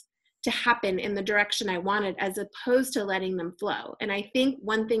things to happen in the direction I wanted, as opposed to letting them flow. And I think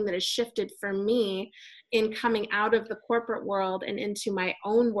one thing that has shifted for me in coming out of the corporate world and into my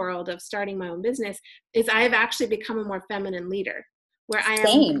own world of starting my own business is I have actually become a more feminine leader, where I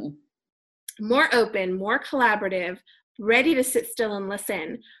am more open, more collaborative, ready to sit still and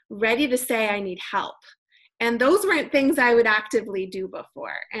listen, ready to say I need help. And those weren't things I would actively do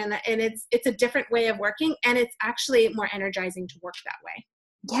before. And it's a different way of working, and it's actually more energizing to work that way.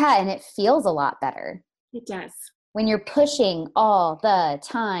 Yeah, and it feels a lot better. It does. When you're pushing all the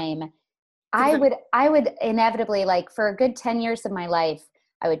time, I would inevitably, for a good 10 years of my life,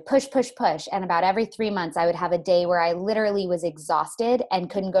 I would push. And about every 3 months, I would have a day where I literally was exhausted and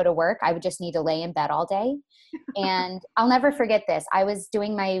couldn't go to work. I would just need to lay in bed all day. And I'll never forget this. I was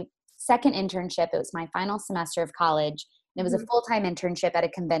doing my second internship. It was my final semester of college. And it was a full-time internship at a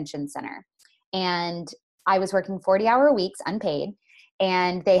convention center. And I was working 40-hour weeks, unpaid.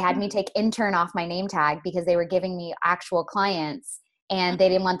 And they had me take intern off my name tag because they were giving me actual clients, and they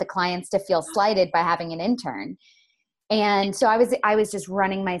didn't want the clients to feel slighted by having an intern. And so I was just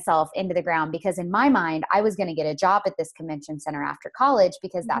running myself into the ground, because in my mind, I was going to get a job at this convention center after college,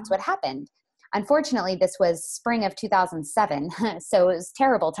 because that's what happened. Unfortunately, this was spring of 2007. So it was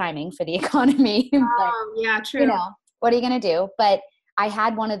terrible timing for the economy. Yeah, true. What are you going to do? But I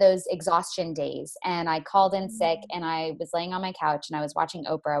had one of those exhaustion days, and I called in sick, and I was laying on my couch and I was watching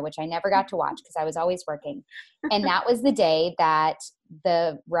Oprah, which I never got to watch because I was always working. And that was the day that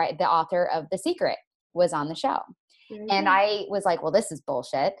the author of The Secret was on the show. And I was like, well, this is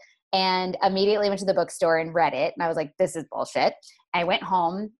bullshit. And immediately went to the bookstore and read it. And I was like, this is bullshit. I went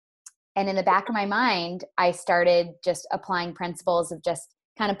home, and in the back of my mind, I started just applying principles of just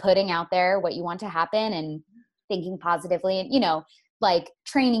kind of putting out there what you want to happen and thinking positively, and, like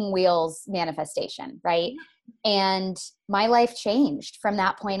training wheels manifestation, right? And my life changed from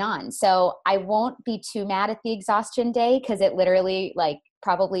that point on. So I won't be too mad at the exhaustion day because it literally like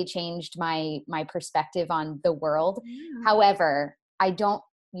probably changed my perspective on the world. Yeah. However, I don't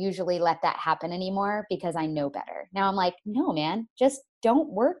usually let that happen anymore because I know better. Now I'm like, no, man, just don't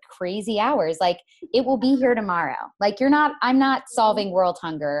work crazy hours. Like it will be here tomorrow. Like I'm not solving world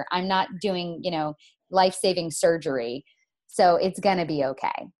hunger. I'm not doing, life-saving surgery. So it's going to be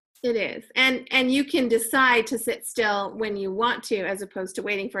okay. It is. And you can decide to sit still when you want to, as opposed to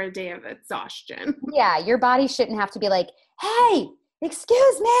waiting for a day of exhaustion. Yeah. Your body shouldn't have to be like, hey,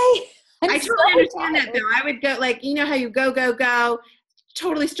 excuse me. I totally understand that though. I would go like, you know how you go,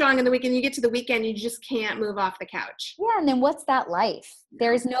 totally strong in the weekend. You get to the weekend, you just can't move off the couch. Yeah. And then what's that life?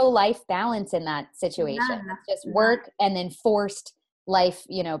 There's no life balance in that situation. None. It's just work and then forced life,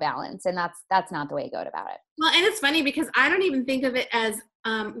 balance. And that's not the way to go about it. Well, and it's funny because I don't even think of it as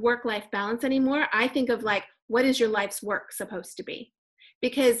work-life balance anymore. I think of like, what is your life's work supposed to be?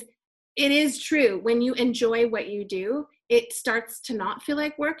 Because it is true. When you enjoy what you do, it starts to not feel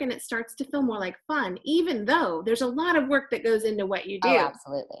like work and it starts to feel more like fun, even though there's a lot of work that goes into what you do. Oh,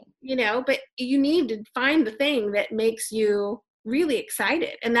 absolutely. But you need to find the thing that makes you really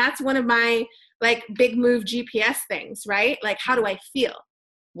excited. And that's one of my like big move GPS things, right? Like, how do I feel?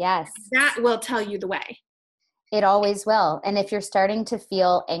 Yes. That will tell you the way. It always will. And if you're starting to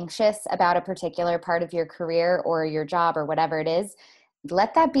feel anxious about a particular part of your career or your job or whatever it is,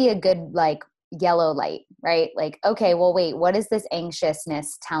 let that be a good like yellow light, right? Like, okay, well, wait, what is this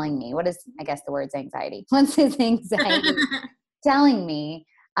anxiousness telling me? What is, I guess the word's anxiety. What's this anxiety telling me?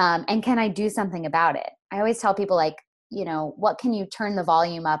 And can I do something about it? I always tell people like, what can you turn the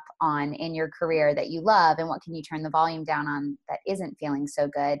volume up on in your career that you love? And what can you turn the volume down on that isn't feeling so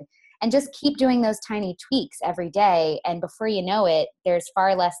good? And just keep doing those tiny tweaks every day. And before you know it, there's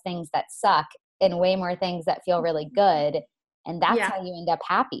far less things that suck and way more things that feel really good. And that's how you end up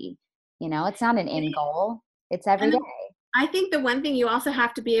happy. It's not an end goal. It's every day. I think the one thing you also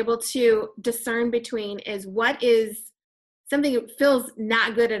have to be able to discern between is what is something that feels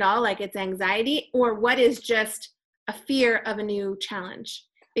not good at all, like it's anxiety, or what is just a fear of a new challenge.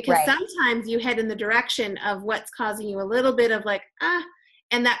 Because sometimes you head in the direction of what's causing you a little bit of like,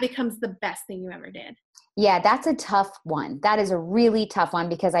 and that becomes the best thing you ever did. Yeah, that's a tough one. That is a really tough one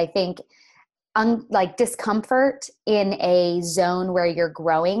because I think like discomfort in a zone where you're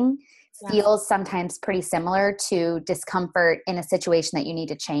growing feels sometimes pretty similar to discomfort in a situation that you need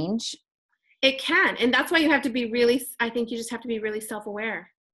to change. It can. And that's why you have to be I think you just have to be really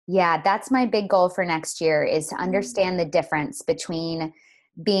self-aware. Yeah, that's my big goal for next year is to understand the difference between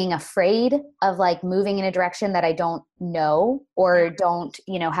being afraid of like moving in a direction that I don't know or don't,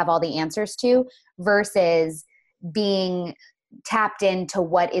 have all the answers to versus being tapped into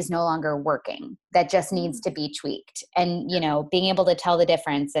what is no longer working that just needs to be tweaked and, being able to tell the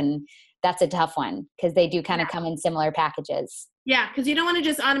difference. And that's a tough one because they do kind of come in similar packages. Yeah. Because you don't want to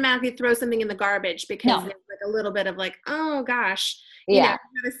just automatically throw something in the garbage because there's like a little bit of like, oh gosh, you got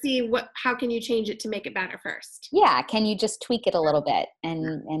to see how can you change it to make it better first. Yeah. Can you just tweak it a little bit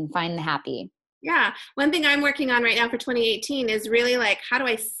and find the happy? Yeah. One thing I'm working on right now for 2018 is really like, how do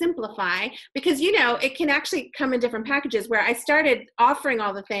I simplify? Because, it can actually come in different packages where I started offering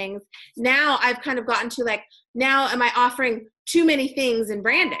all the things. Now I've kind of gotten to like, now am I offering too many things in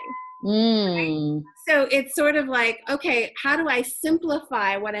branding? Right? So it's sort of like, okay, how do I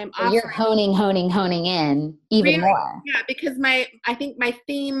simplify what I'm offering? You're honing in even more. Yeah, because I think my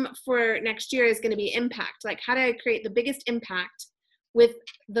theme for next year is going to be impact. Like, how do I create the biggest impact with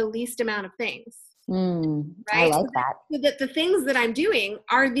the least amount of things? Right? I like that. So that the things that I'm doing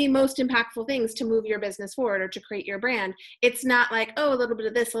are the most impactful things to move your business forward or to create your brand. It's not like, oh, a little bit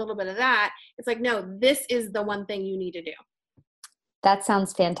of this, a little bit of that. It's like, no, this is the one thing you need to do. That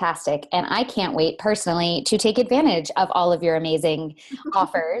sounds fantastic. And I can't wait personally to take advantage of all of your amazing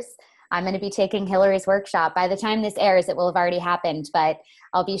offers. I'm going to be taking Hilary's workshop. By the time this airs, it will have already happened, but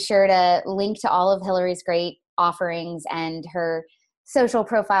I'll be sure to link to all of Hilary's great offerings and her social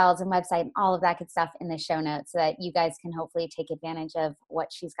profiles and website and all of that good stuff in the show notes so that you guys can hopefully take advantage of what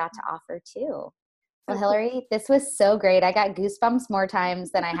she's got to offer too. Well, Hilary, this was so great. I got goosebumps more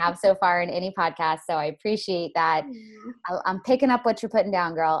times than I have so far in any podcast. So I appreciate that. I'm picking up what you're putting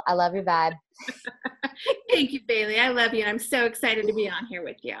down, girl. I love your vibe. Thank you, Bailey. I love you. And I'm so excited to be on here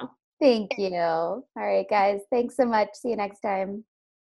with you. Thank you. All right, guys. Thanks so much. See you next time.